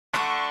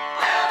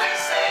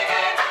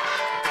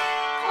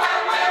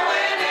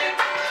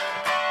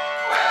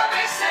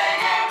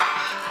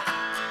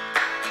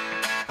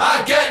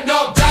get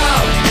knocked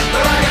down,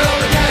 but I get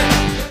up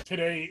again.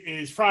 Today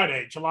is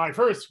Friday, July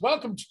 1st.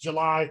 Welcome to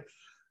July,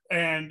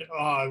 and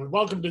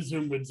welcome to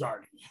Zoom with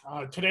Czarny.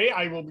 Today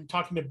I will be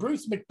talking to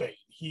Bruce Macbain.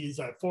 He's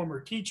a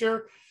former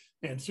teacher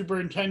and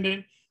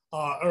superintendent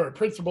or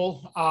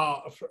principal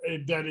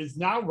that is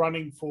now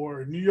running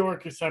for New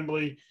York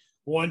Assembly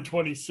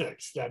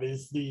 126. That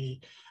is the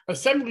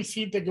assembly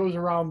seat that goes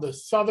around the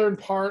southern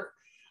part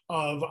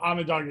of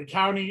Onondaga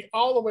County,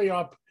 all the way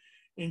up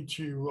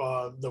into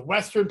the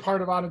western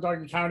part of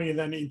Onondaga County and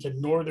then into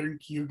northern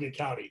Cayuga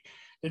County.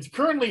 It's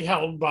currently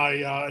held by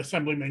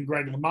Assemblyman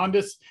Greg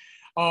Lamondis,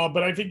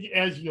 but I think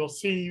as you'll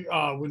see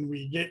when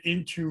we get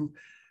into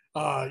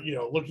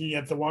looking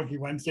at the Wonky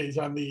Wednesdays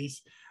on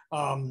these,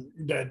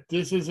 that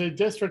this is a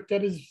district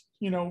that is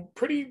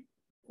pretty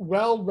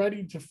well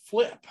ready to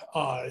flip,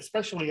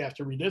 especially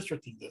after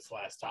redistricting this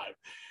last time.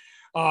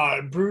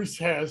 Bruce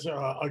has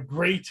a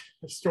great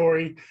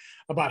story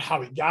about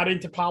how he got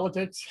into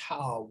politics,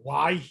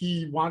 why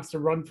he wants to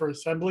run for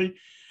assembly,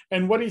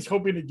 and what he's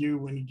hoping to do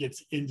when he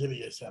gets into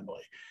the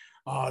assembly.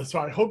 So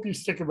I hope you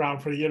stick around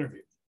for the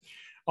interview.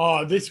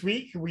 This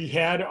week, we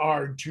had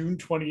our June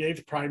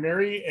 28th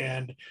primary,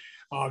 and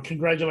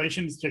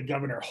congratulations to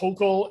Governor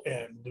Hochul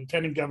and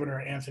Lieutenant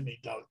Governor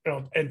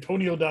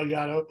Antonio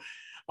Delgado.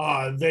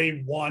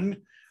 They won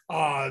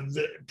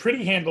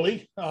pretty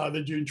handily,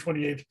 the June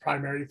 28th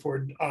primary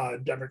for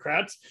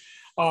Democrats.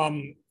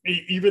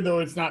 Even though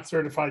it's not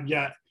certified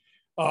yet,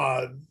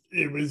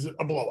 it was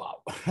a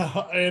blowout.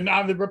 And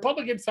on the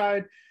Republican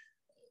side,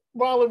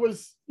 while it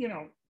was,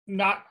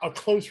 not a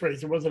close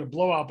race, it wasn't a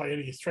blowout by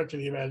any stretch of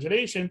the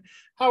imagination.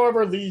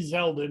 However, Lee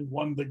Zeldin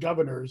won the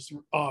governor's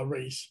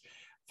race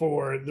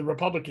for the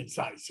Republican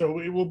side. So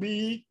it will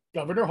be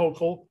Governor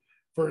Hochul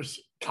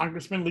versus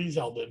Congressman Lee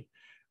Zeldin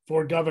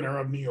for governor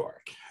of New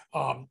York.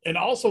 And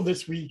also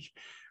this week,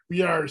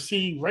 we are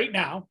seeing right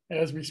now,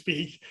 as we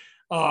speak,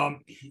 the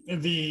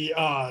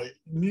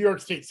New York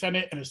State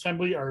Senate and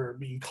Assembly are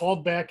being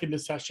called back into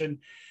session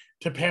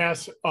to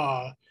pass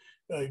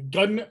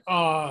gun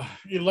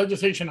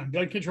legislation on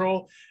gun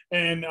control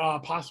and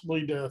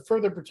possibly to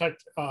further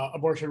protect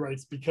abortion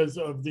rights because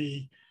of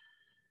the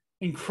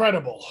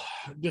incredible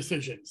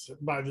decisions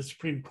by the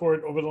Supreme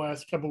Court over the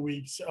last couple of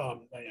weeks. I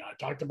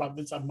talked about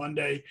this on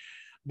Monday,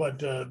 but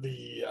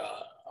the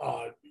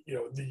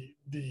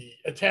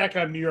attack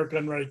on New York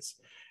gun rights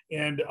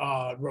and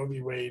Roe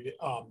v. Wade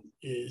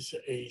is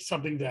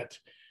something that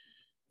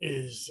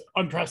is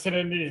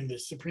unprecedented in the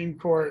Supreme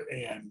Court,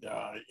 and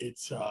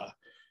it's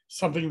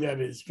something that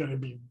is going to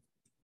be,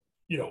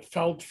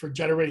 felt for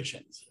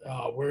generations.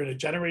 We're in a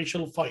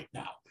generational fight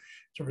now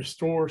to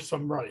restore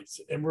some rights,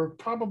 and we're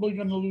probably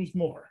going to lose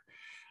more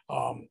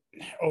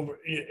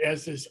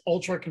as this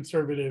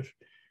ultra-conservative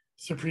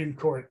Supreme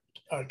Court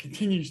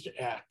continues to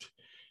act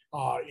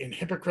in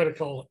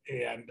hypocritical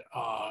and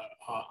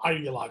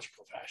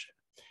ideological fashion.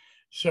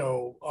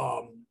 So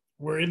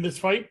we're in this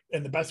fight,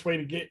 and the best way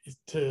to get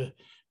to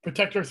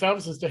protect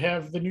ourselves is to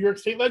have the New York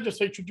State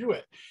Legislature do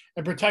it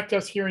and protect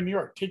us here in New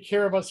York, take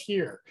care of us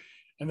here.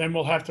 And then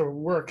we'll have to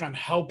work on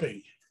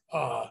helping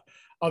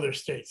other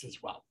states as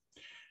well.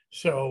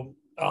 So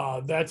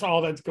that's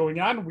all that's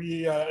going on.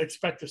 We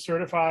expect to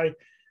certify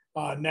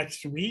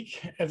next week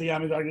at the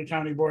Onondaga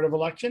County Board of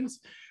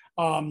Elections.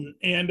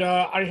 And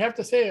I have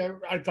to say,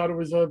 I thought it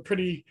was a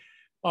pretty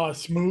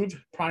smooth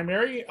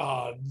primary.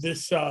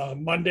 This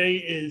Monday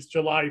is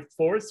July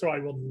 4th, so I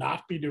will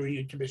not be doing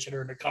a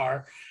commissioner in a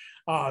car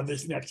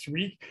this next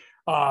week.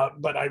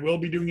 But I will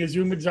be doing a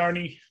Zoom with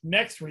Czarny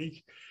next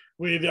week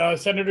with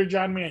Senator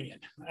John Mannion,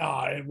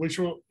 which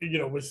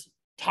was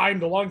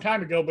timed a long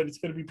time ago, but it's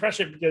going to be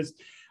prescient because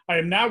I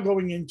am now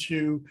going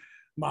into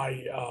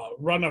my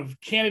run of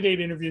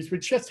candidate interviews,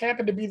 which just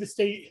happen to be the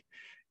state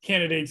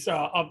candidates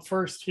up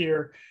first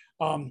here.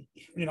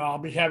 I'll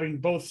be having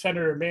both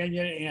Senator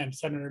Mannion and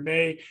Senator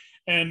May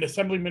and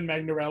Assemblyman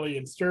Magnarelli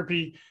and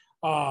Sturpey.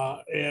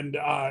 And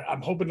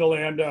I'm hoping to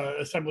land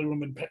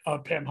Assemblywoman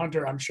Pam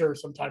Hunter, I'm sure,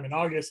 sometime in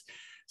August.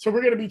 So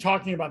we're going to be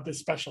talking about this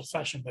special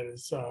session that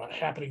is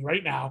happening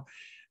right now,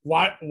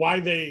 why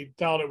they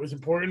felt it was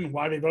important,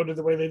 why they voted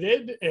the way they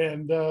did,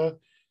 and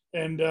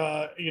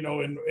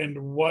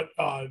what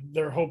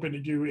they're hoping to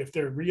do if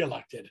they're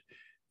reelected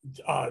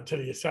to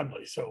the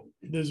assembly. So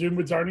the Zoom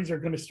with Czarnys are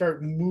going to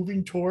start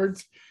moving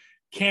towards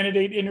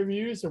candidate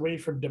interviews away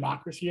from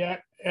democracy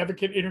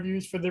advocate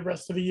interviews for the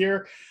rest of the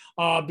year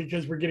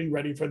because we're getting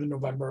ready for the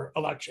November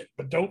election.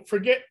 But don't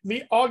forget,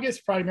 the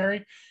August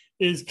primary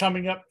is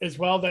coming up as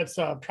well. That's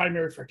a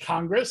primary for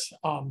Congress,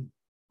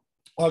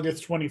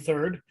 August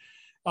 23rd.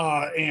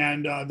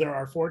 And there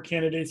are 4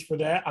 candidates for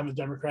that on the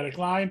Democratic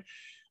line.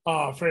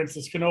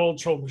 Francis Knoll,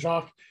 Chol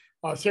Majok,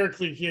 Sarah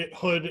Clee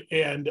Hood,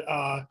 and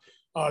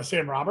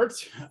Sam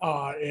Roberts.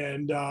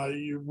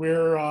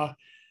 We're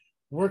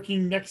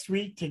working next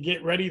week to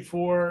get ready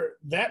for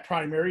that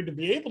primary to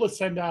be able to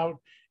send out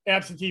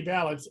absentee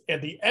ballots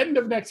at the end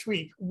of next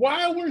week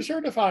while we're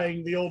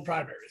certifying the old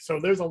primary. So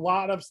there's a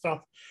lot of stuff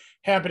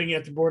happening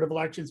at the Board of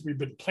Elections. We've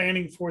been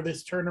planning for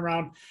this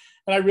turnaround,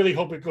 and I really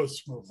hope it goes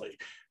smoothly.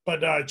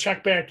 But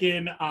check back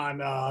in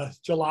on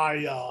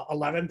July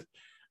 11th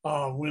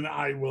when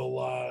I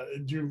will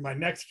do my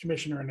next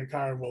commissioner in the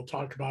car, and we'll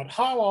talk about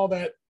how all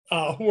that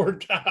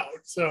worked out.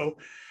 So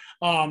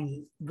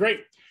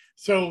great.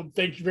 So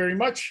thank you very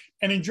much,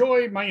 and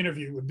enjoy my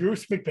interview with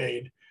Bruce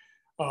Macbain,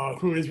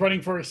 who is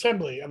running for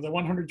assembly of the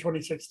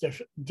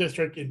 126th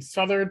district in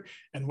southern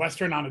and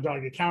western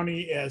Onondaga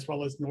County, as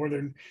well as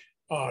northern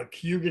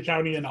Cayuga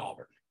County and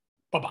Auburn.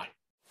 Bye-bye.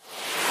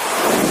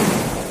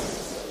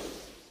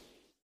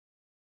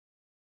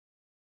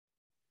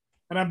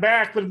 And I'm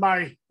back with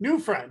my new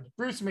friend,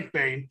 Bruce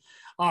Macbain.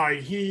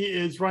 He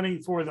is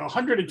running for the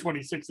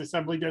 126th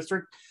Assembly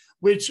District,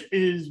 which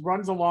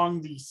runs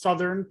along the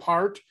southern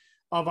part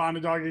of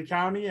Onondaga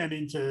County and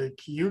into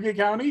Cayuga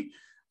County.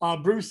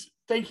 Bruce,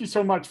 thank you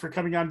so much for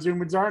coming on Zoom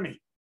with Czarny.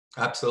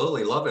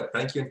 Absolutely, love it.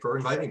 Thank you for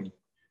inviting me.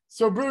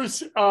 So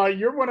Bruce,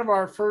 you're one of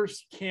our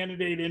first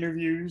candidate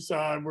interviews.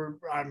 I'm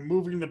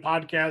moving the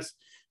podcast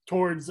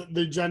towards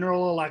the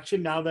general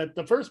election now that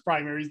the first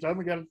primary is done.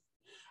 We got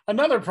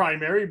another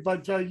primary,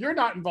 but you're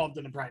not involved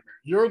in the primary.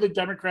 You're the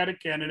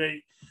Democratic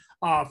candidate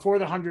for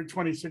the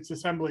 126th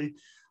Assembly.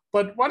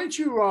 But why don't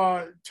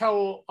you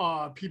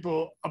tell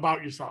people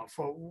about yourself?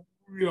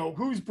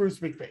 Who's Bruce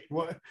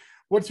Macbain?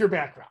 What's your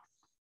background?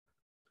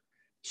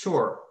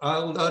 Sure.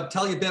 I'll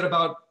tell you a bit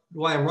about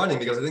why I'm running,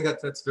 because I think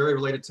that's very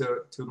related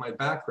to my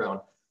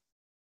background.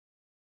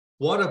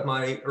 One of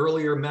my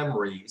earlier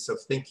memories of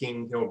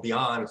thinking,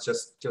 beyond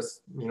just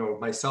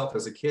myself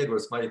as a kid,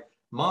 was my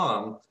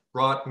mom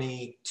brought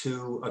me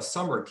to a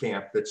summer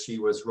camp that she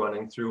was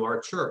running through our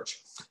church.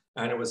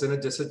 And it was in a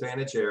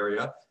disadvantaged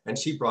area. And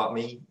she brought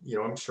me,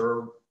 I'm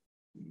sure,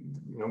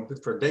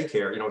 for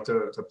daycare,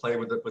 to play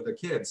with the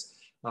kids.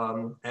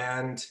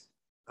 And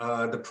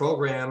the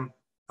program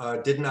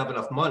didn't have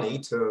enough money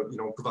to,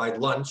 provide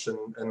lunch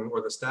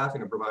or the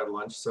staffing to provide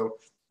lunch. So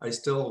I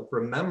still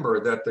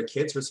remember that the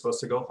kids were supposed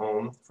to go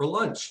home for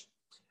lunch.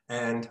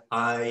 And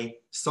I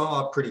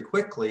saw pretty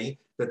quickly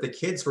that the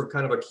kids were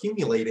kind of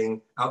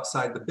accumulating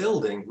outside the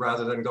building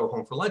rather than go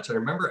home for lunch. And I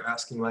remember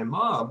asking my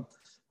mom,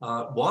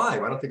 why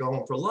don't they go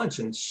home for lunch?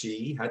 And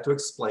she had to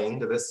explain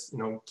to this,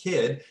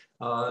 kid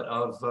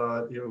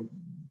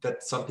that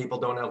some people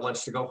don't have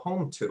lunch to go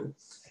home to.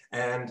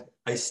 And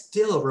I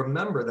still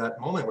remember that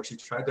moment where she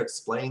tried to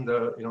explain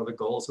the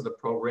goals of the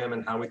program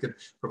and how we could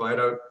provide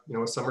a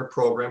summer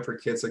program for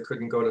kids that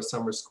couldn't go to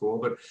summer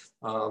school.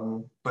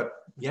 But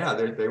yeah,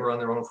 they were on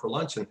their own for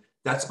lunch. And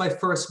that's my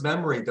first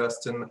memory,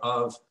 Dustin,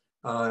 of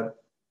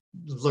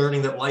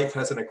learning that life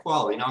has an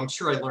equality. Now, I'm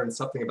sure I learned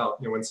something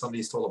about, when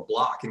somebody stole a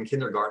block in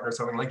kindergarten or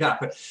something like that.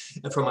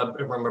 But from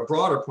a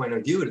broader point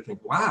of view, to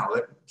think, wow,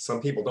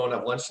 some people don't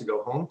have lunch to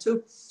go home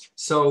to.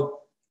 So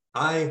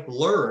I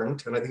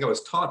learned, and I think I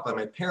was taught by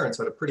my parents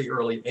at a pretty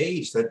early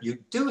age, that you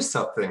do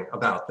something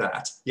about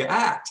that, you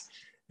act.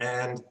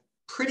 And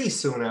pretty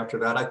soon after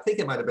that, I think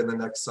it might have been the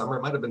next summer,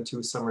 it might have been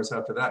 2 summers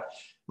after that,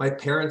 my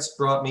parents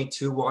brought me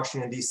to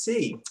Washington,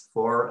 D.C.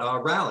 for a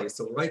rally, a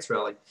civil rights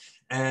rally.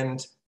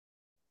 And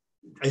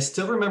I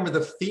still remember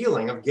the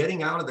feeling of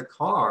getting out of the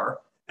car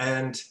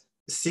and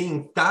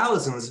seeing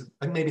thousands,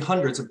 maybe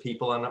hundreds of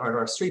people on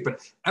our street,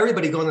 but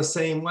everybody going the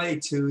same way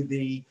to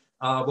the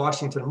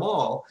Washington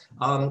Mall,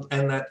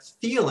 and that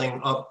feeling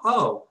of,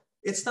 oh,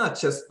 it's not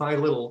just my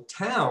little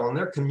town,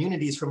 there are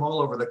communities from all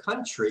over the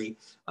country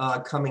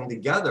coming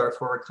together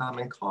for a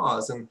common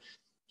cause. And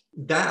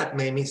that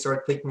made me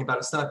start thinking about,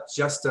 it's not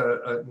just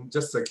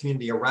a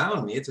community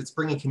around me, it's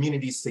bringing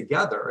communities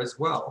together as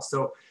well.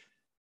 So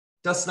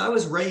Dustin, I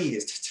was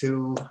raised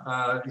to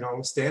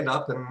stand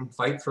up and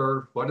fight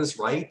for what is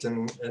right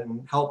and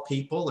help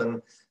people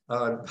and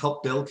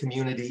help build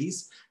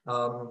communities.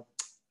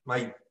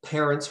 My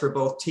parents were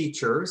both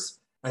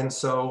teachers, and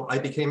so I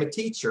became a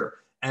teacher,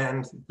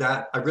 and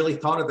that I really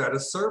thought of that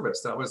as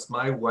service. That was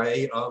my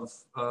way of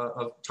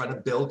trying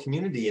to build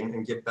community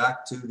and give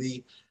back to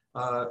the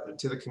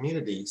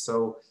community.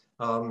 So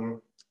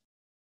now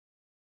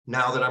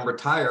that I'm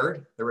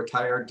retired, I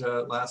retired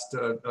last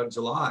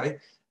July.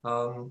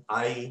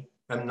 I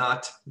am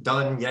not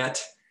done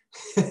yet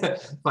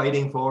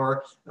fighting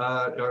for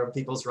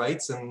people's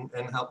rights and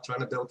help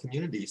trying to build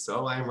community.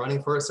 So I am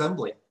running for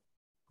assembly.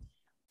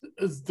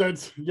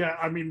 Yeah,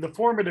 I mean, the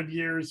formative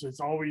years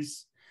is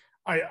always,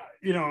 I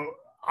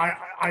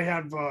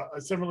have a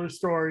similar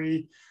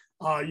story,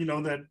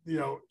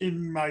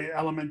 in my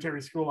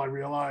elementary school, I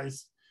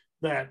realized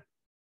that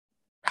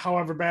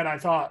however bad I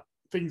thought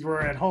things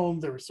were at home,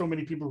 there were so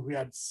many people who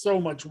had so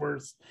much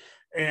worse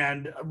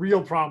and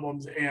real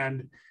problems,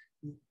 and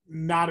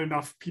not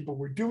enough people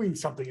were doing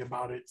something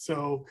about it.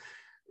 So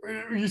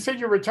you said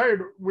you're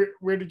retired.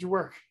 Where did you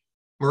work?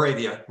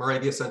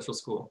 Moravia Central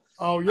School.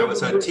 Oh, yeah. I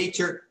was a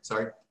teacher.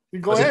 Sorry.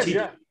 Go ahead.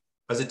 Yeah.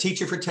 I was a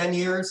teacher for 10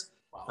 years,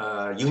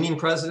 Wow. Union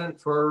president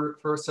for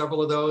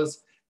several of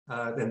those.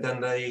 And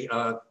then they,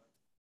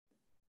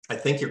 I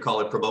think you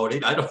call it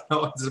promoted. I don't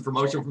know. It's a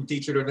promotion from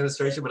teacher to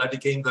administration, but I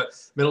became the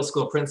middle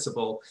school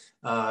principal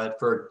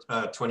for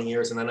 20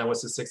 years. And then I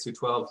was the 6 through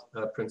 12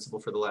 principal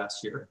for the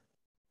last year.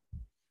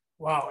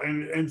 Wow.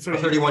 And so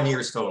 31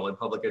 years total in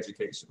public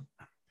education.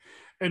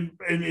 And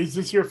is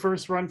this your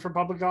first run for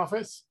public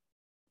office?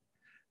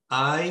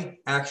 I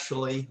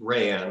actually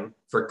ran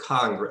for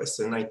Congress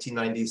in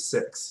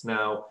 1996.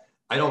 Now,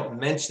 I don't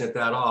mention it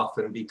that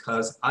often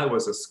because I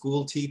was a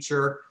school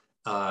teacher.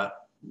 I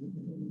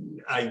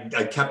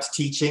kept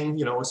teaching,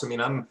 so I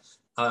mean, and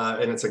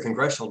it's a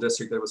congressional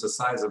district that was the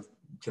size of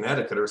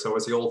Connecticut, or so. It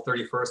was the old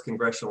 31st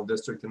congressional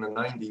district in the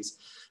 90s.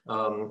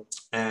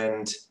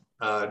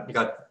 You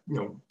got,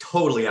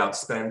 totally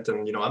outspent,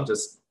 and, I'm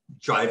just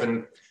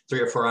driving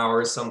 3 or 4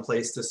 hours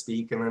someplace to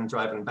speak and then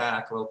driving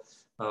back. Well,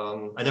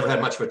 I never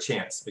had much of a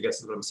chance, I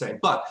guess is what I'm saying.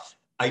 But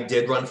I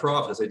did run for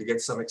office. I did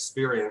get some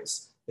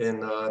experience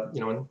in,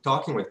 in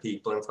talking with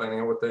people and finding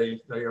out what they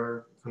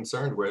are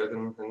concerned with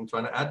and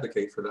trying to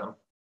advocate for them.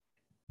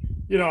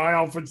 I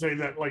often say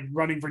that, like,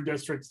 running for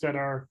districts that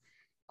are,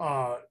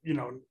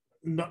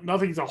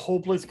 nothing's a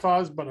hopeless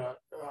cause, but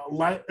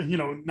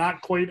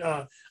not quite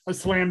a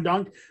slam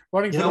dunk.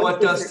 Running. You know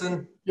what,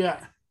 Dustin?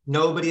 Yeah.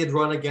 Nobody had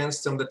run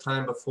against them the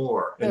time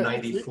before in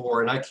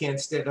 '94, and I can't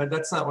stand.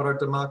 That's not what our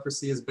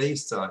democracy is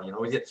based on.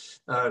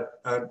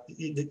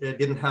 He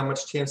didn't have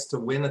much chance to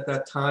win at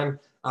that time,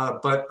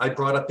 but I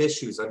brought up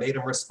issues. I made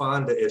him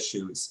respond to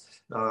issues.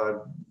 I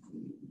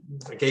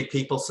gave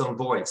people some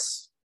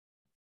voice.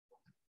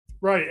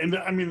 Right, and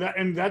I mean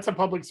that's a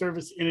public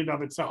service in and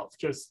of itself.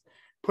 Just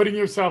putting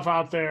yourself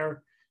out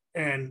there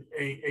and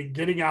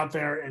getting out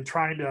there and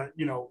trying to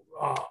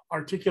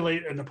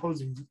articulate an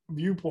opposing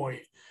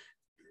viewpoint.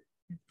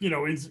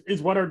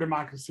 Is what our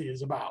democracy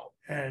is about.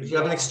 And you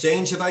have an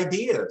exchange of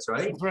ideas,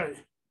 right? That's right.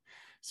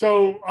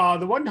 So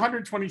the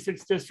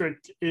 126th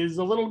district is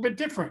a little bit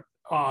different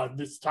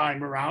this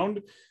time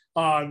around.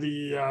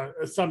 The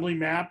assembly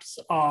maps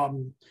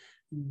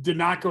did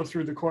not go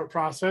through the court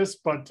process,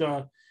 but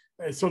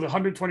so the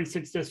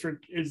 126th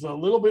district is a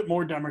little bit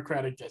more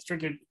Democratic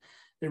district.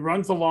 It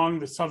runs along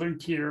the southern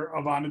tier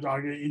of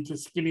Onondaga into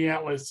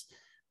Skaneateles,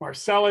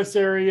 Marcellus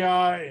area,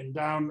 and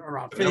down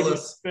around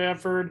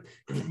Stafford,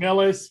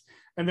 Camillus,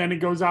 and then it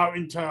goes out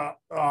into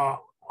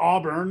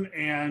Auburn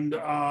and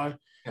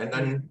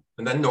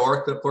then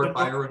north of Port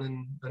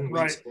Byron and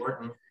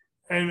Weedsport.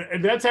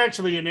 And that's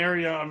actually an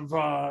area of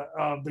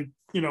the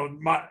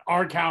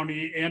our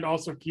county and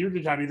also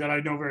Cayuga County that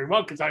I know very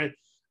well because I'm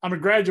a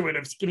graduate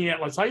of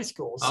Skaneateles High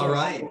School. So, all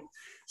right.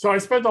 So I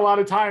spent a lot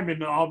of time in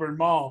the Auburn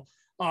Mall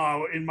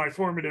in my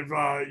formative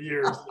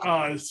years.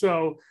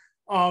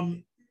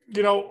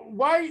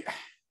 Why?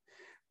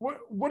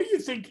 What do you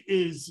think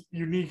is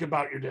unique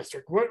about your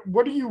district?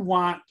 What do you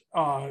want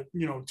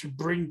to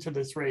bring to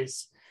this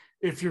race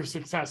if you're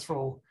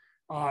successful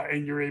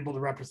and you're able to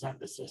represent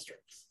this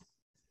district?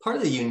 Part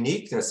of the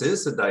uniqueness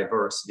is the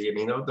diversity. I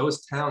mean,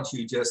 those towns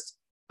you just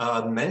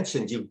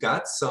mentioned, you've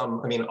got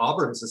some. I mean,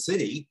 Auburn's a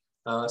city,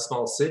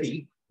 small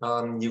city.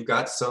 You've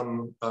got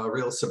some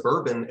real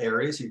suburban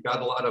areas. You've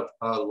got a lot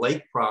of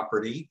lake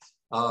property.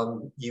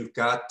 You've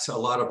got a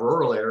lot of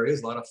rural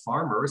areas, a lot of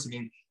farmers. I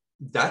mean,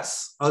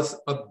 that's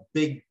a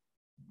big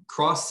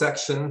cross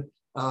section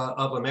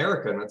of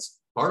America, and that's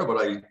part of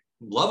what I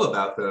love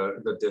about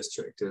the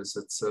district. Is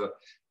it's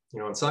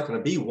it's not going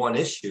to be one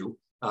issue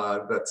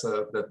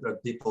that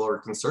people are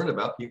concerned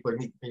about. People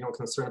are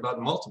concerned about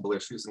multiple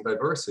issues and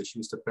diverse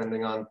issues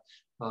depending on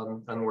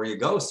where you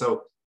go.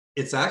 So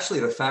it's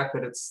actually the fact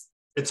that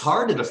it's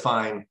hard to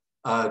define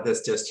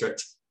this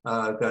district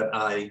that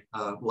I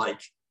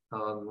like.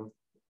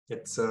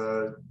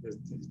 To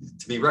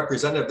be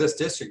representative of this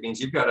district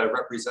means you've got to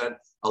represent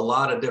a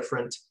lot of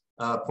different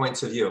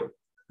points of view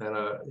and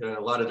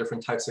a lot of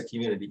different types of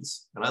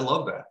communities. And I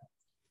love that.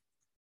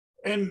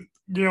 And,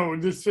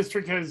 this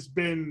district has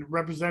been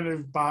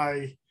represented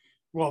by,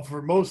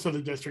 for most of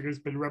the district, has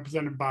been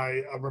represented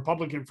by a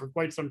Republican for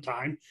quite some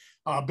time,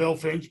 Bill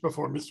Finch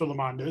before Mr.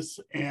 Lamondis.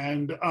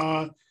 And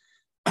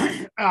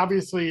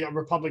obviously a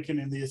Republican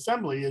in the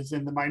assembly is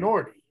in the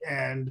minority.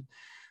 And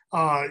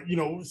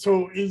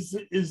so is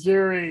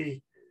there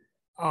a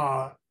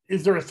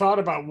thought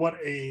about what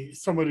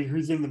somebody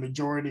who's in the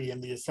majority in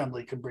the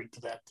assembly could bring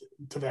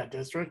to that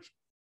district?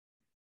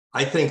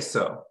 I think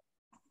so.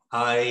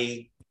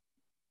 I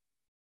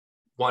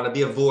want to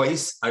be a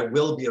voice. I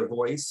will be a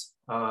voice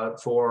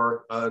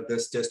for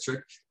this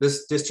district.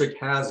 This district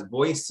has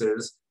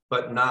voices,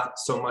 but not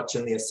so much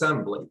in the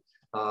assembly.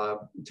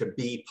 To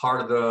be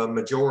part of the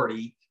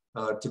majority,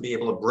 to be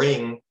able to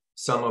bring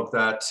some of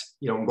that,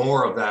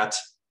 more of that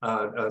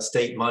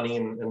state money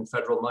and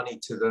federal money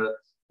to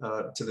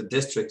the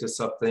district is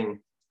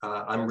something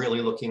I'm really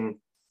looking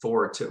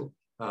forward to.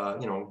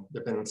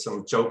 There've been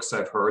some jokes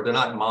I've heard. They're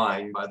not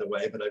mine, by the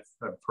way, but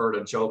I've heard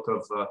a joke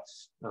of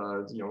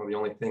the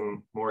only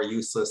thing more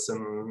useless than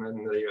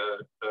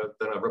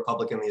a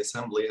Republican in the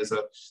assembly is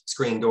a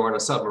screen door in a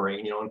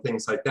submarine, and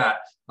things like that.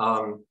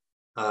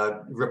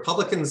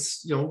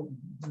 Republicans,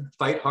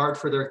 fight hard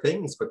for their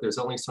things, but there's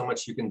only so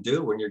much you can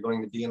do when you're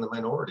going to be in the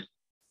minority.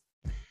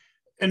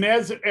 And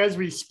as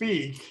we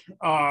speak,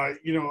 a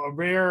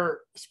rare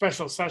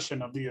special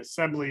session of the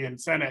Assembly and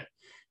Senate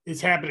is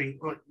happening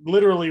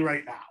literally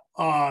right now.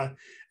 and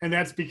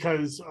that's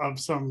because of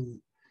some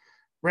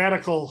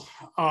radical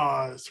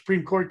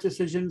Supreme Court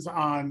decisions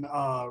on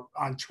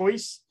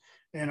choice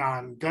and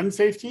on gun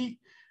safety.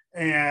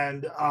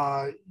 And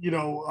now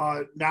the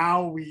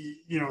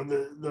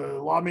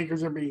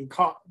lawmakers are being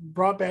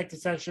brought back to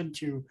session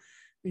to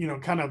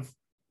kind of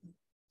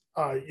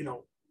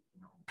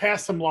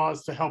pass some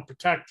laws to help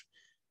protect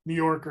New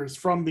Yorkers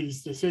from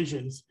these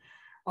decisions.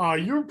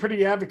 You were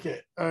pretty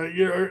advocate.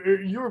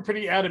 You were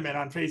pretty adamant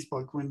on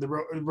Facebook when the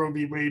Roe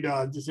v. Wade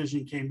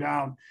decision came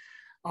down.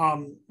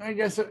 I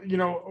guess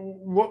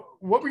what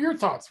were your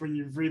thoughts when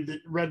you've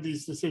read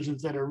these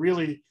decisions that are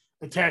really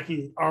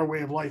attacking our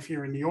way of life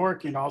here in New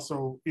York, and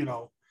also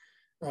a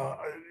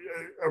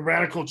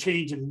radical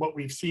change in what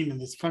we've seen in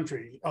this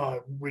country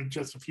with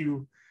just a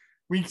few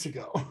weeks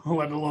ago,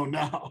 let alone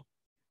now?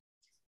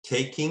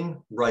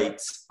 Taking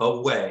rights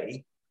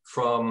away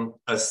from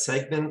a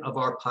segment of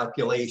our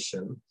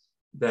population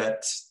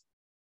that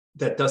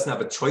doesn't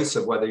have a choice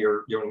of whether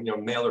you're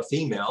male or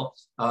female,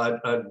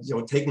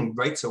 taking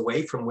rights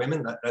away from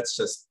women, that's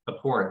just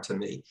abhorrent to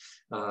me.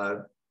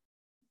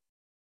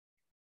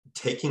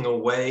 Taking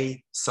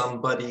away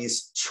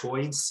somebody's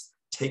choice,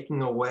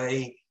 taking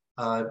away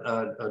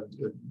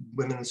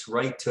women's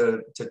right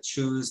to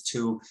choose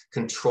to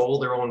control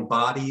their own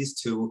bodies,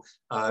 to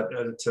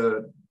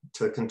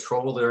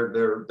control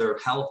their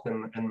health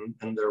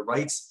and their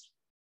rights.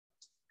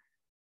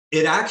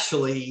 It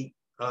actually,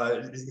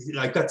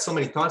 I've got so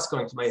many thoughts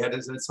going through my head,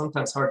 it's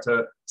sometimes hard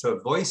to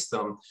voice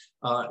them.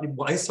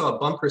 I saw a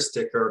bumper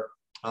sticker,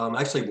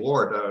 I actually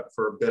wore it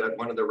for a bit at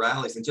one of the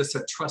rallies, and just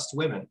said, "Trust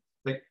women."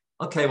 Like,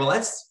 okay, well,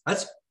 that's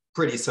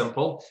pretty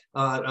simple.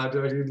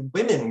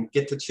 Women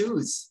get to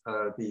choose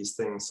these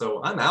things.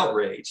 So I'm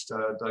outraged.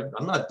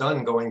 I'm not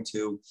done going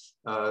to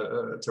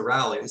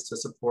rallies to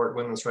support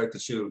women's right to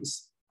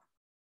choose.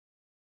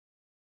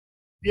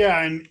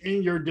 Yeah, and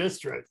in your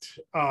district,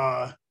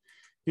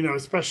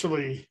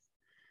 especially,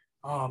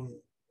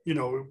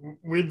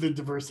 with the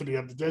diversity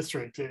of the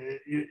district,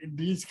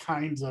 these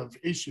kinds of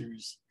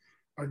issues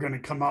are going to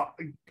come up.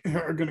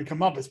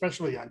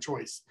 Especially on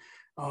choice.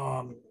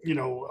 And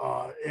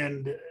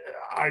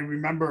I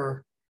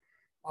remember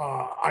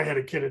I had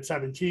a kid at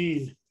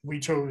 17. We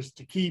chose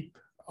to keep,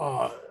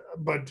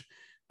 but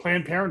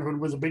Planned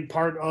Parenthood was a big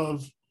part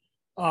of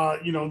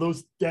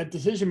that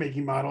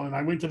decision-making model. And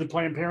I went to the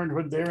Planned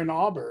Parenthood there in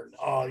Auburn,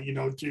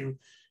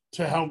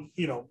 to help,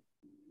 to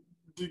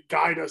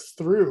guide us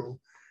through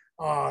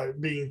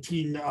being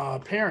teen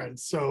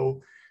parents.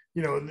 So,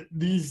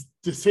 these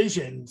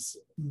decisions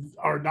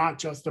are not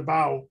just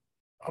about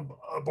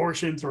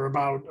abortions or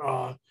about,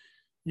 a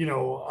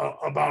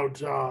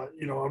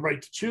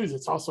right to choose.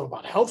 It's also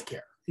about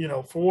healthcare,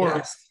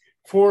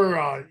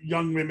 for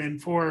young women,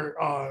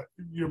 for,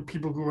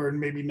 people who are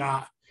maybe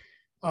not,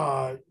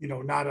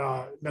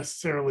 not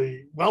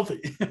necessarily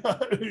wealthy,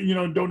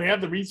 don't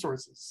have the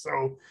resources.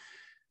 So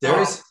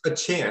there's a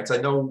chance.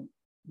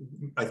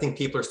 I think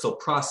people are still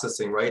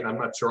processing, right? I'm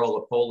not sure all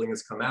the polling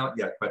has come out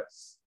yet, but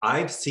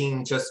I've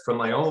seen just from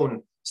my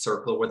own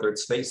circle, whether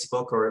it's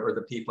Facebook or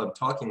the people I'm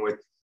talking with,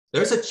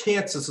 there's a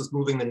chance this is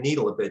moving the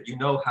needle a bit. You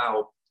know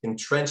how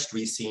entrenched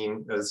we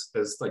seem as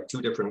like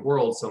two different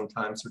worlds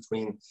sometimes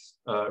between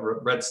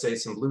red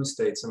states and blue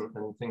states and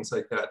things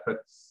like that. But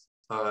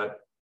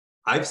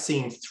I've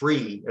seen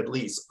 3 at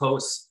least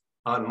posts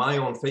on my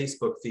own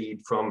Facebook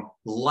feed from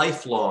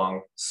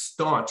lifelong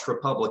staunch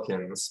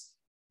Republicans,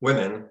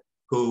 women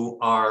who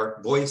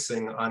are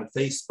voicing on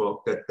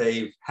Facebook that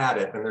they've had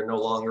it and they're no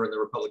longer in the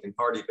Republican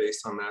Party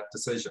based on that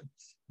decision.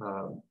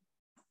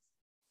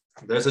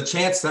 There's a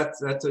chance that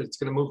it's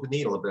going to move the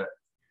needle a bit.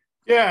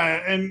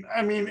 Yeah, and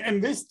I mean, and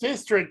this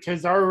district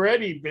has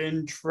already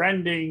been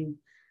trending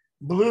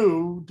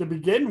blue to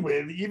begin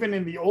with, even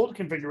in the old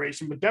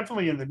configuration, but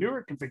definitely in the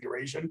newer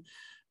configuration.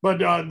 But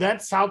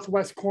that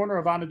southwest corner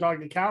of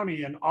Onondaga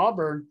County and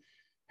Auburn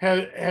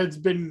has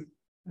been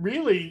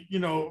really,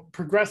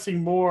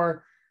 progressing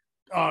more,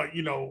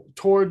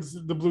 towards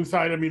the blue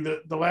side. I mean,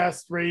 the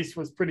last race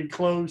was pretty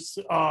close,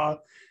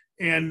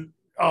 and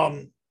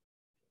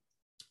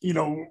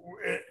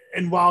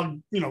while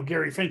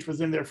Gary Finch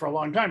was in there for a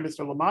long time,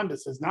 Mr.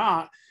 Lamondis has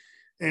not.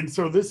 And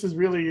so this is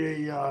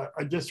really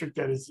a district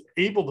that is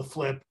able to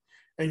flip,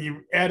 and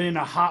you add in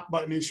a hot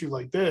button issue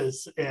like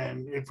this,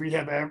 and if we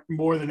have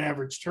more than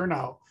average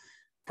turnout,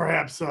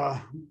 perhaps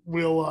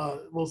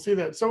we'll see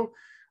that. So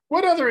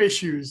what other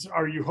issues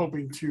are you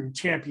hoping to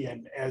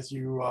champion as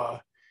you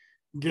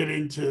get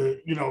into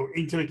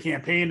the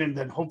campaign, and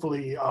then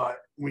hopefully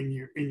when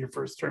you're in your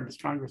first term as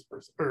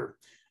congressperson or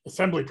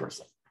assembly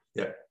person?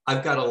 Yeah,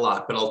 I've got a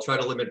lot, but I'll try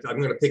to limit. I'm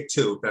going to pick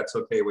 2, if that's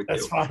okay with you.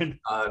 That's fine.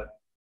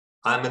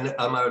 I'm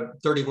a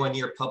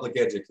 31-year public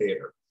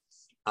educator.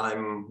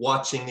 I'm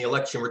watching the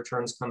election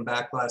returns come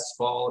back last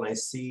fall, and I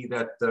see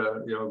that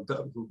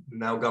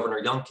now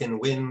Governor Youngkin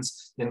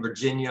wins in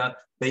Virginia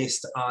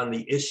based on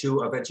the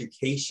issue of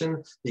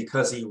education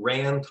because he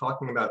ran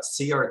talking about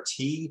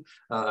CRT.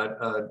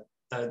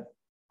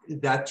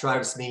 That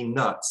drives me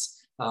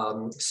nuts.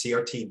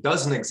 CRT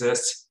doesn't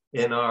exist.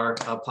 in our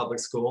public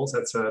schools.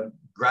 That's a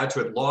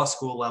graduate law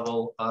school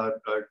level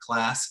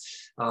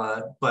class,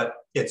 but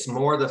it's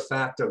more the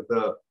fact of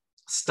the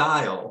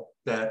style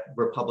that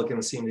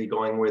Republicans seem to be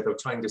going with, of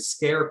trying to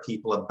scare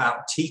people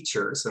about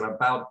teachers and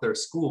about their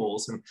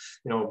schools, and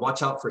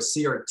watch out for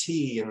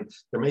CRT, and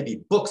there may be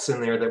books in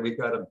there that we've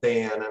got to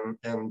ban,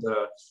 and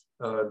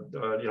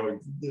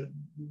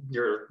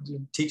your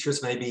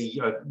teachers may be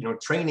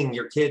training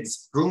your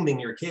kids, grooming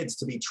your kids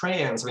to be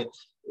trans. I mean,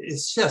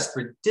 it's just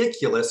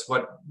ridiculous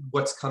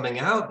what's coming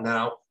out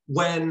now,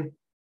 when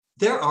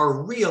there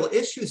are real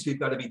issues we've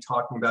got to be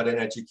talking about in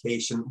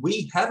education.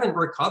 We haven't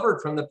recovered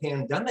from the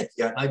pandemic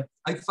yet. I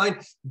find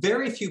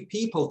very few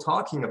people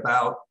talking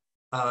about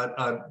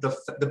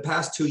the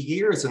past 2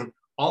 years and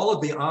all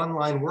of the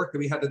online work that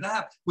we had to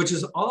have, which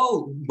is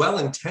all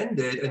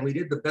well-intended, and we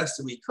did the best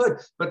that we could,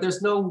 but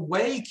there's no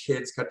way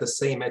kids got the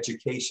same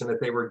education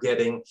that they were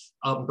getting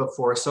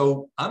before.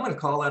 So I'm going to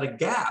call that a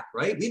gap,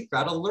 right? We've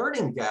got a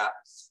learning gap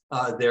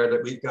there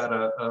that we've got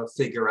to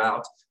figure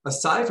out,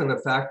 aside from the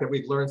fact that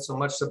we've learned so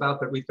much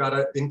about that we've got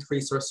to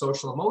increase our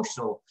social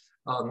emotional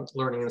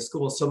learning in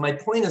schools. So my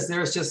point is,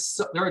 there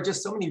are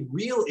just so many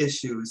real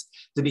issues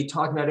to be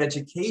talking about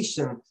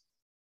education.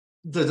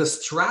 The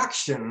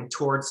distraction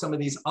towards some of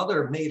these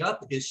other made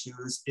up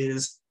issues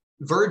is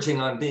verging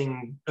on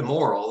being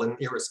immoral and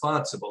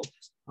irresponsible.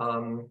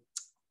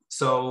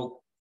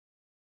 So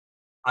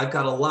I've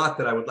got a lot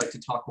that I would like to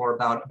talk more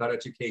about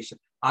education.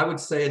 I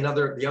would say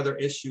the other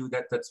issue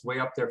that's way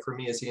up there for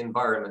me is the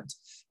environment.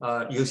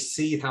 You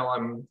see how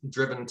I'm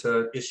driven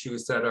to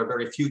issues that are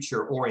very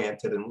future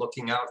oriented and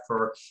looking out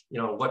for,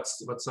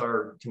 what's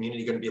our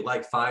community going to be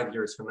like 5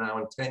 years from now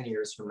and 10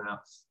 years from now.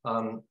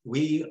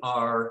 We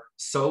are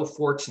so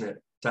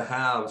fortunate to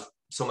have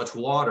so much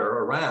water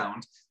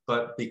around,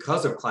 but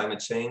because of climate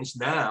change,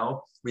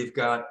 now we've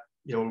got,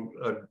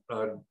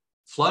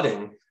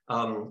 flooding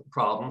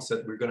problems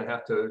that we're going to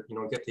have to,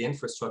 get the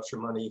infrastructure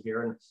money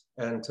here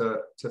and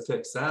to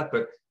fix that.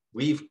 But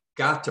we've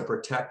got to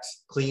protect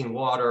clean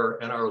water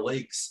and our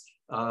lakes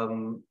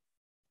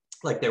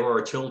like they were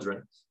our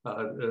children.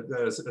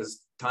 As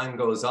time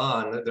goes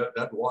on,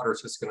 that water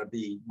is just going to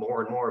be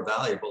more and more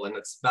valuable, and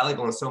it's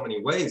valuable in so many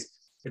ways.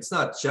 It's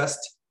not just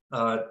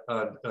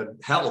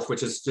health,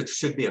 which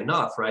should be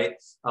enough, right?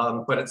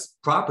 But it's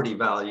property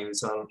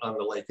values on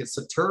the lake. It's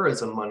the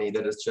tourism money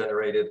that is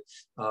generated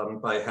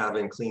by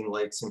having clean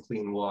lakes and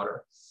clean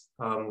water.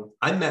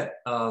 I met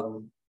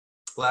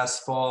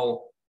last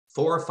fall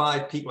 4 or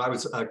 5 people. I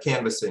was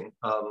canvassing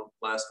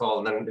last fall,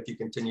 and then if you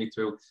continue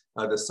through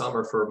the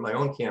summer for my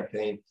own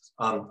campaign,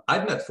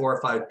 I've met 4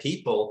 or 5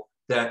 people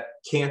that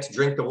can't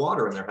drink the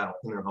water in their house,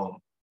 in their home.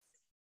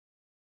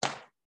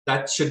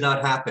 That should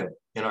not happen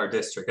in our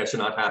district. That should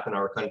not happen in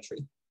our country.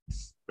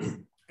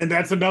 And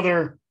that's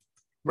another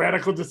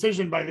radical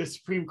decision by the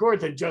Supreme Court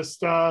that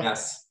just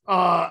yes.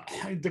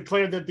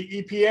 Declared that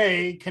the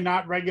EPA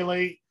cannot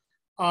regulate,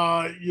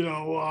 carbon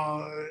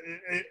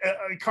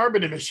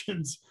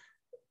emissions.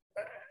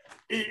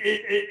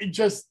 It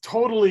just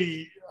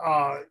totally,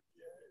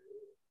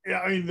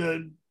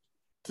 the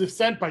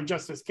dissent by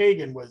Justice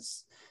Kagan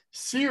was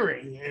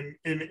searing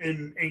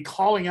in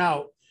calling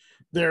out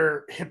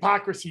their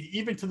hypocrisy,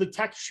 even to the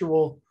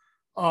textual.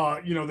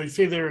 They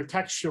say they're a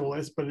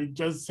textualist, but it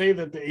does say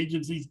that the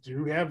agencies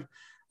do have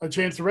a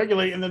chance to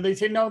regulate, and then they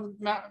say no,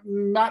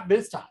 not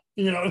this time.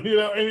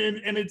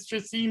 And it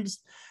just seems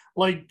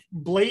like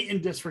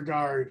blatant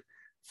disregard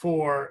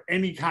for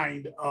any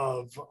kind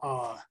of.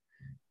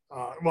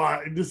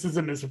 Well, this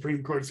isn't a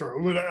Supreme Court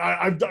story.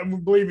 I've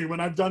done, believe me, when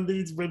I've done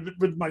these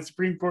with my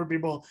Supreme Court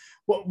people,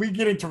 well, we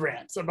get into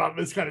rants about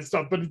this kind of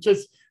stuff, but it's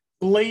just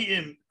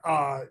blatant,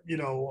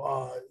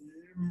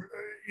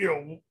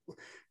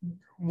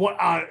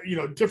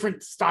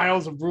 different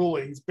styles of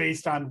rulings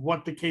based on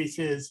what the case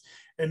is,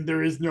 and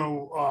there is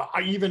no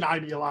even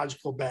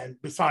ideological bend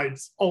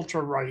besides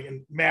ultra right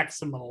and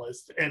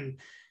maximalist. And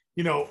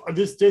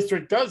this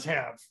district does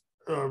have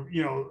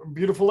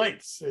beautiful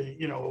lakes,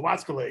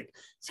 Wasco Lake,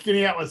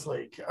 Skinny Atlas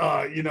Lake,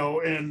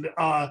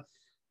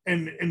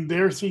 and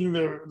they're seeing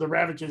the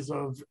ravages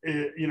of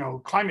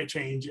climate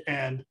change,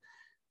 and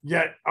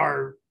yet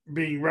are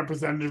being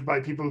represented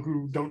by people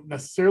who don't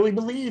necessarily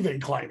believe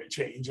in climate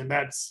change. And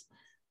that's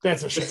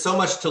a shame. There's so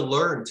much to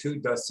learn too,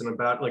 Dustin,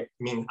 about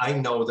I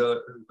know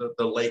the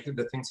lake,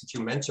 the things that you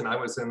mentioned. I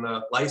was in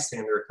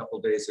Lysander a couple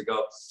of days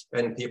ago,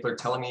 and people are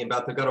telling me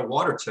about they've got a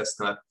water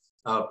chestnut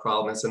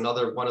problem. It's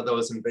another one of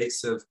those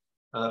invasive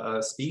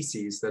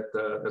species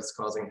that's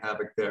causing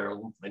havoc there.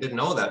 I didn't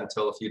know that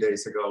until a few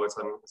days ago as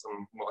I'm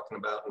walking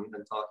about and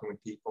talking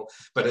with people.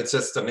 But it's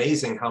just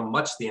amazing how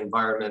much the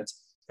environment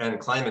and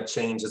climate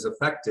change is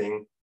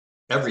affecting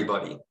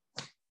everybody.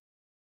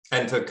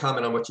 And to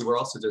comment on what you were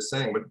also just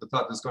saying, but the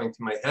thought that was going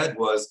through my head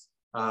was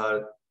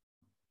the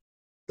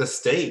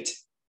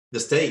states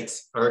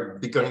are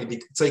going to be,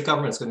 state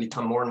government is going to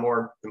become more and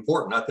more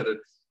important. Not that it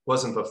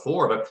wasn't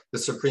before, but the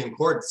Supreme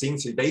Court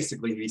seems to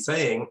basically be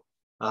saying,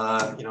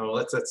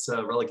 let's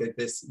relegate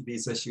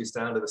these issues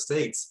down to the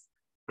states.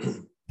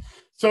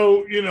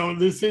 So,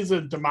 this is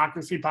a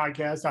democracy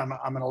podcast.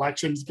 I'm an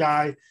elections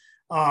guy,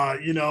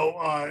 and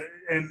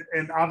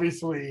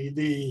obviously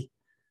the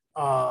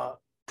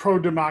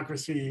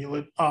pro-democracy,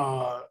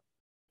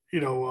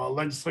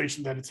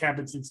 legislation that has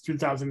happened since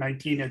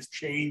 2019 has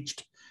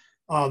changed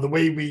the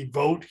way we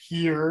vote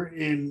here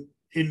in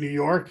New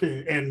York,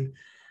 and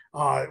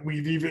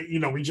we've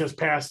even, we just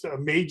passed a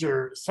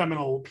major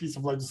seminal piece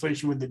of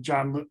legislation with the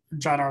John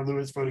R.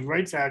 Lewis Voting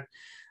Rights Act.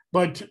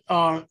 But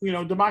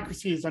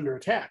democracy is under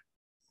attack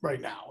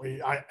right now.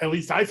 At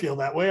least I feel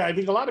that way. I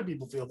think a lot of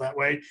people feel that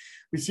way.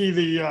 We see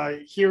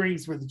the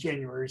hearings with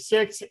January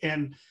 6th,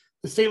 and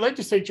the state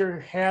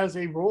legislature has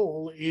a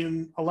role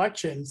in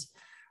elections.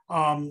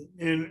 And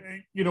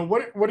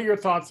what are your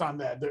thoughts on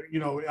that?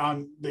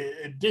 On the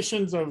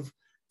additions of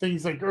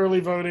things like early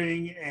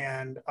voting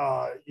and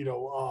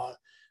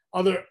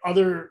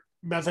other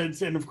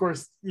methods, and of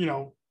course,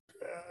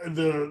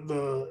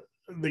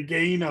 the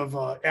gain of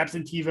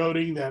absentee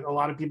voting that a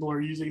lot of people are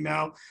using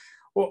now.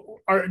 Well,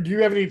 do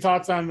you have any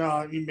thoughts on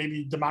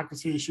maybe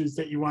democracy issues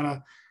that you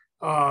want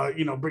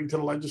to bring to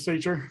the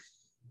legislature?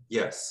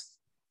 Yes.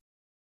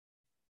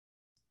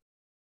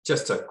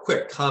 Just a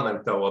quick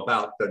comment though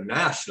about the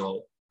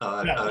national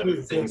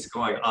things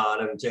going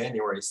on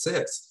January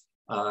 6th.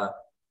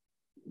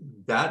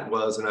 That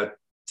was an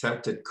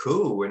attempted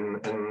coup,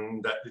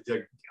 and that,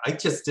 I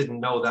just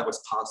didn't know that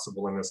was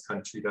possible in this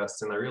country,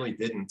 Dustin. I really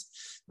didn't.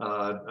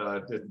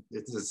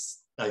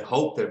 I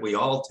hope that we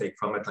all take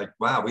from it, like,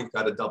 wow, we've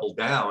got to double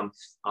down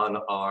on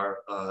our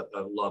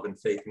love and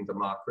faith in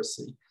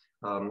democracy.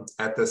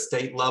 At the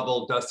state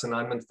level, Dustin,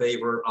 I'm in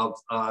favor of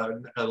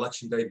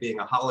Election Day being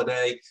a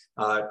holiday.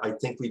 I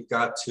think we've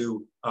got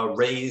to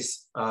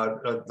raise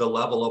the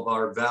level of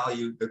our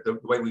value, the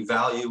way we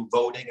value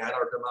voting and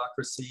our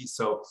democracy.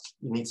 So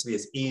it needs to be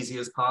as easy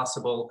as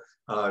possible.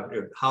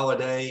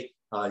 Holiday,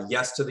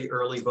 yes to the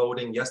early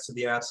voting, yes to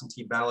the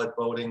absentee ballot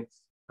voting,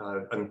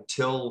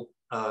 until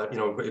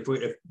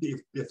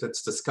if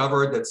it's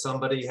discovered that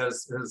somebody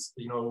has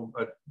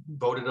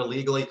voted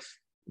illegally,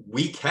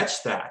 we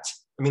catch that.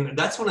 I mean,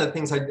 that's one of the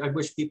things I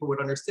wish people would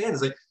understand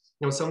is, like,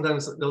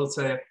 sometimes they'll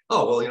say,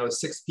 oh, well,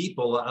 6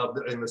 people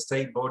in the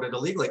state voted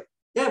illegally.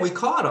 Yeah, we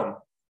caught them.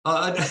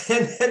 And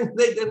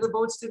the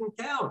votes didn't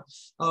count.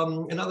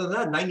 And other than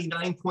that,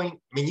 99 point,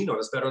 I mean, you know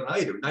this better than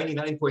I do,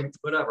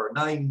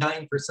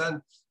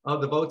 99% of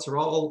the votes are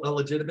all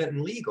legitimate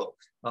and legal.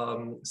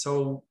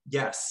 So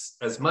yes,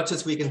 as much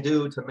as we can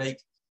do to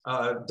make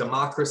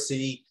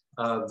democracy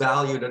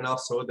valued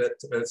enough so that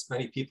as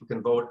many people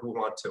can vote who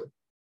want to.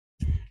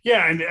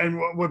 Yeah, and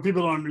what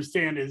people don't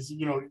understand is,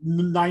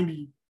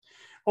 90,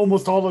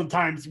 almost all the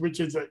times, which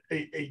is a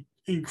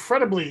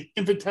incredibly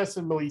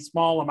infinitesimally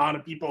small amount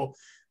of people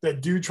that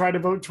do try to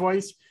vote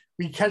twice,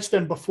 we catch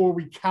them before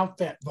we count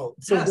that vote.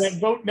 So yes, that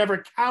vote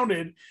never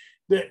counted,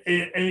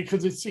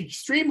 because it's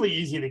extremely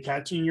easy to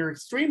catch, and you're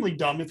extremely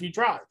dumb if you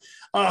try,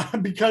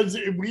 because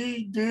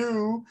we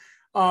do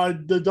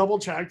the double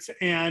checks,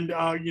 and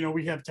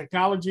we have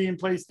technology in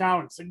place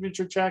now and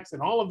signature checks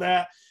and all of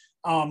that.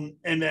 And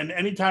then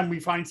anytime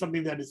we find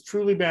something that is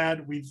truly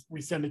bad, we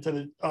send it to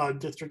the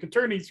district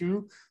attorneys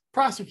who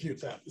prosecute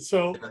them.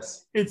 So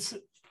yes,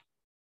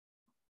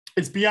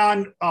 it's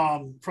beyond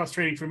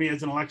frustrating for me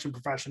as an election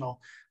professional,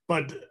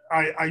 but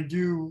I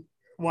do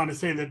want to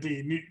say that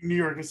the New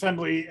York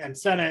Assembly and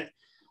Senate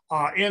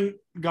and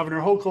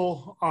Governor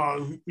Hochul,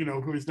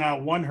 who has now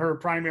won her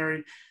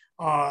primary,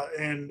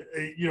 and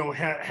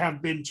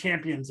have been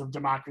champions of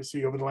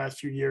democracy over the last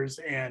few years.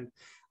 And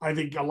I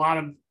think a lot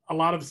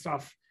of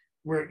stuff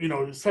where,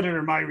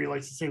 Senator Myrie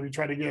likes to say we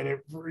try to get it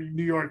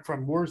New York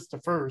from worst to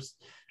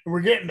first, and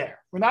we're getting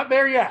there. We're not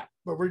there yet,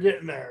 but we're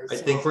getting there. I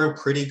think we're in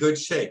pretty good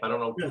shape. I don't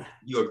know if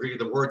you agree with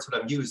the words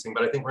that I'm using,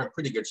 but I think we're in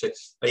pretty good shape.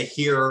 I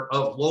hear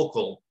of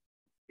local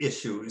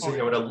issues, in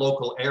a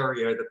local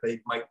area that they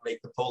might make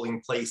the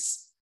polling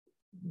place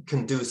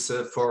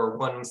conducive for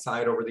one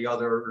side over the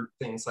other, or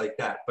things like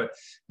that. But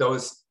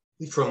those,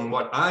 from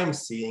what I'm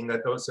seeing,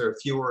 that those are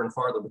fewer and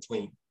farther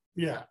between.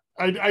 Yeah,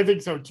 I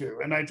think so too.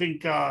 And I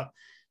think, a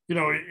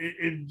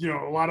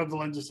lot of the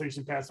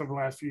legislation passed over the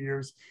last few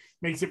years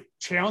makes it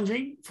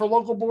challenging for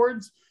local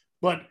boards,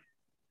 but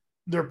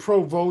they're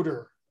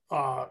pro-voter,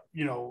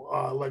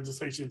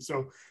 legislation.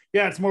 So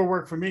yeah, it's more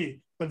work for me,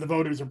 but the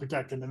voters are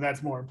protected, and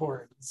that's more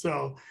important.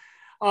 So,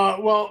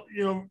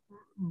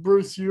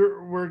 Bruce,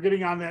 we're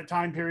getting on that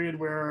time period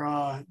where,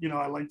 I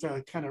like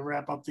to kind of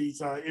wrap up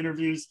these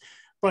interviews,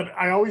 but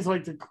I always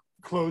like to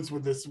close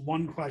with this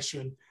one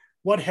question: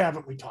 what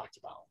haven't we talked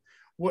about?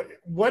 What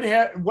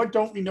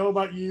don't we know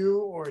about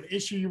you, or an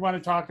issue you want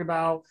to talk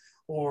about,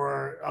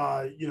 or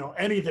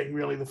anything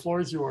really? The floor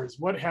is yours.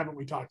 What haven't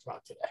we talked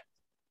about today?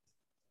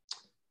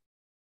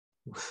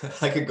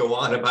 I could go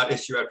on about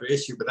issue after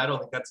issue, but I don't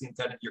think that's the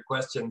intent of your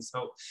question.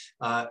 So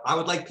I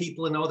would like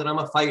people to know that I'm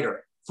a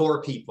fighter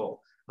for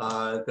people,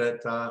 that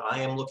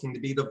I am looking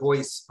to be the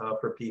voice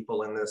for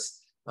people in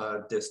this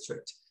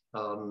district.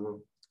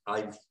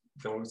 I've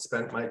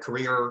spent my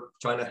career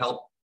trying to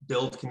help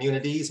build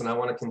communities, and I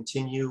want to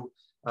continue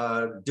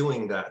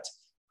doing that.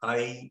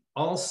 I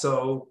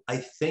also, I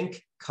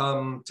think,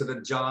 come to the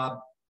job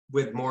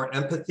with more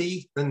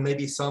empathy than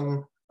maybe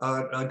some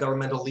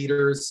governmental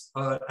leaders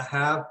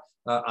have.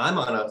 I'm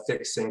on a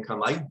fixed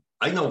income.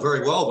 I know very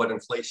well what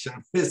inflation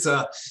is,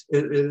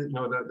 you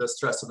know, the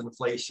stress of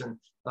inflation.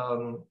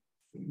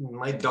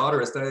 My daughter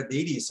has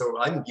diabetes, so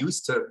I'm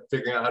used to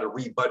figuring out how to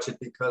rebudget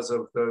because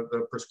of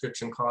the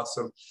prescription costs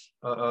of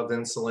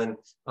insulin.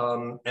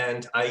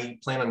 And I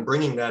plan on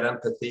bringing that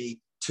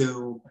empathy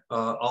to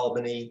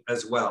Albany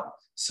as well.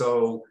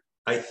 So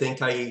I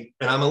think and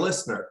I'm a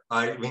listener.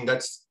 I mean, I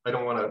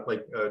don't want to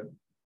like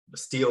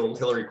steal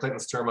Hillary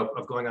Clinton's term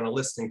of going on a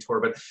listening tour,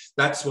 but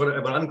that's when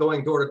I'm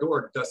going door to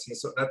door, Dustin.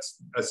 So that's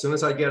as soon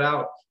as I get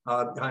out,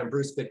 I'm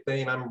Bruce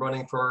McBain, I'm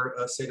running for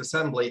state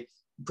assembly.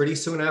 Pretty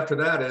soon after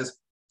that is,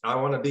 I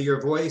want to be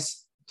your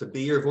voice. To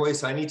be your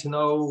voice, I need to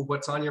know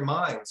what's on your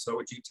mind. So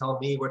would you tell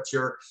me what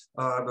your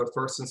the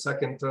first and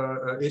second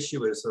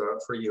issue is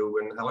for you,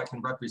 and how I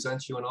can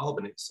represent you in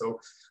Albany? So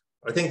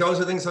I think those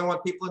are things I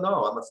want people to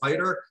know. I'm a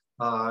fighter.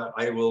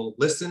 I will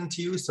listen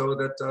to you so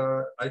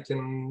that I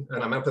can,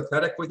 and I'm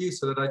empathetic with you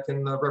so that I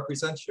can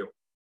represent you.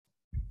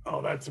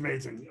 Oh, that's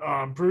amazing.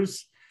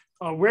 Bruce,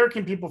 where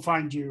can people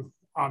find you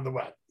on the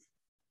web?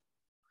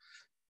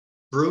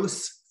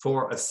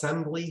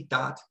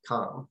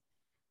 BruceForAssembly.com.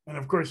 And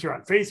of course, you're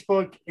on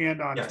Facebook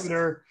and on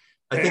Twitter.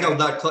 I think I'm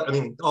not, I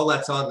mean, all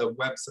that's on the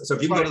website. So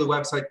if you can go to the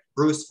website,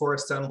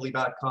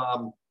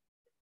 BruceForAssembly.com,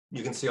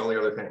 you can see all the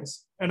other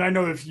things. And I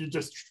know if you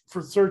just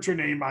search your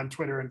name on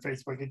Twitter and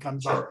Facebook, it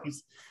comes up. Sure.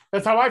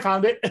 That's how I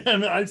found it.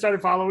 And I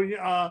started following.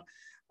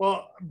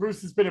 Well,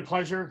 Bruce, it's been a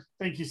pleasure.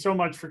 Thank you so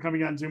much for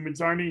coming on Zoom with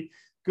Czarny.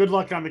 Good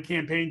luck on the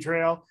campaign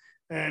trail.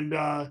 And,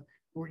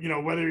 you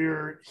know, whether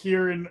you're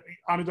here in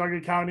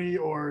Onondaga County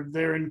or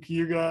there in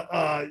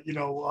Cayuga, you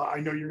know, I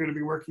know you're going to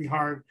be working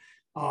hard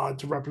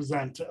to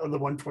represent the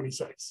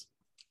 126.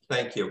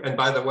 Thank you. And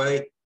by the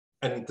way,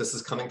 and this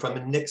is coming from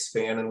a Knicks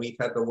fan, and we've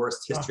had the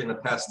worst history in the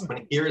past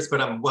 20 years,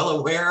 but I'm well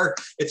aware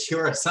that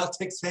you're a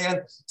Celtics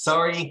fan.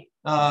 Sorry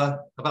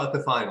about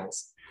the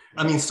finals.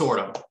 I mean, sort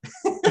of.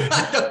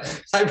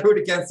 I root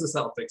against the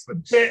Celtics.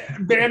 But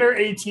Banner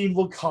 18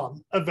 will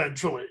come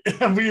eventually.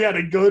 We had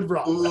a good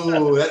run.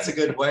 Ooh, that's a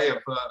good way of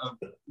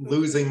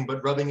losing,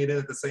 but rubbing it in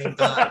at the same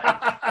time.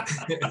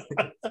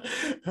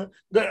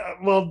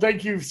 Well,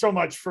 thank you so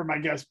much for my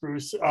guest,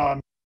 Bruce.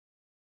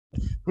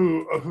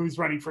 Who's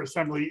running for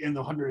assembly in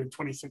the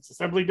 126th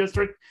Assembly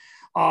District.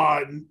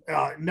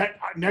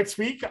 Next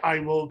week, I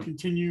will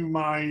continue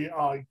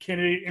my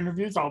candidate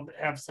interviews. I'll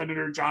have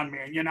Senator John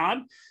Mannion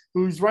on,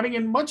 who's running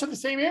in much of the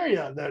same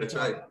area that,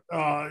 that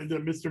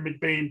Mr.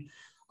 McBain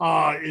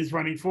is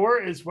running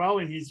for as well,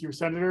 and he's your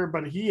senator,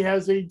 but he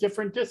has a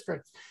different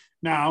district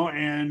now,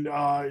 and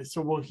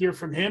so we'll hear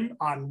from him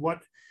on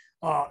what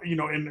you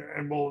know,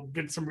 and we'll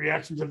get some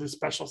reaction to this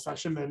special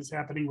session that is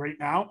happening right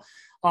now.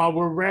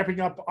 We're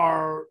wrapping up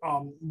our,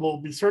 we'll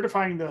be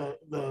certifying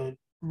the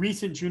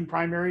recent June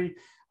primary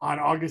on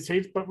August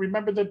 8th, but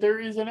remember that there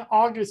is an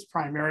August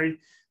primary,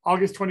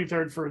 August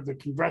 23rd for the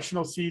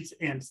congressional seats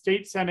and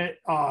state Senate.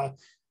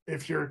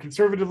 If you're a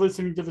conservative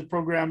listening to the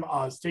program,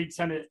 state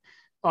Senate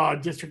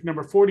district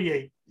number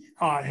 48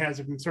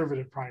 has a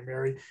conservative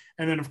primary.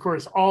 And then of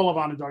course, all of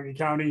Onondaga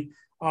County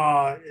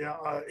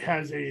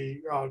has a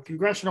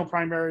congressional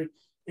primary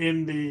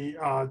in the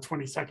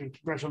 22nd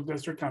congressional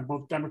district on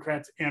both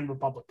Democrats and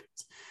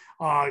Republicans.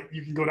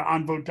 You can go to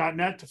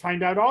onvote.net to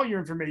find out all your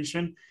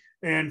information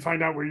and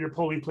find out where your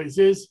polling place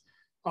is.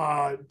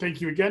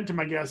 Thank you again to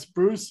my guest,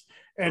 Bruce,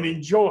 and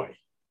enjoy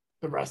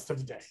the rest of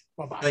the day.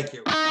 Bye-bye. Thank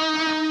you.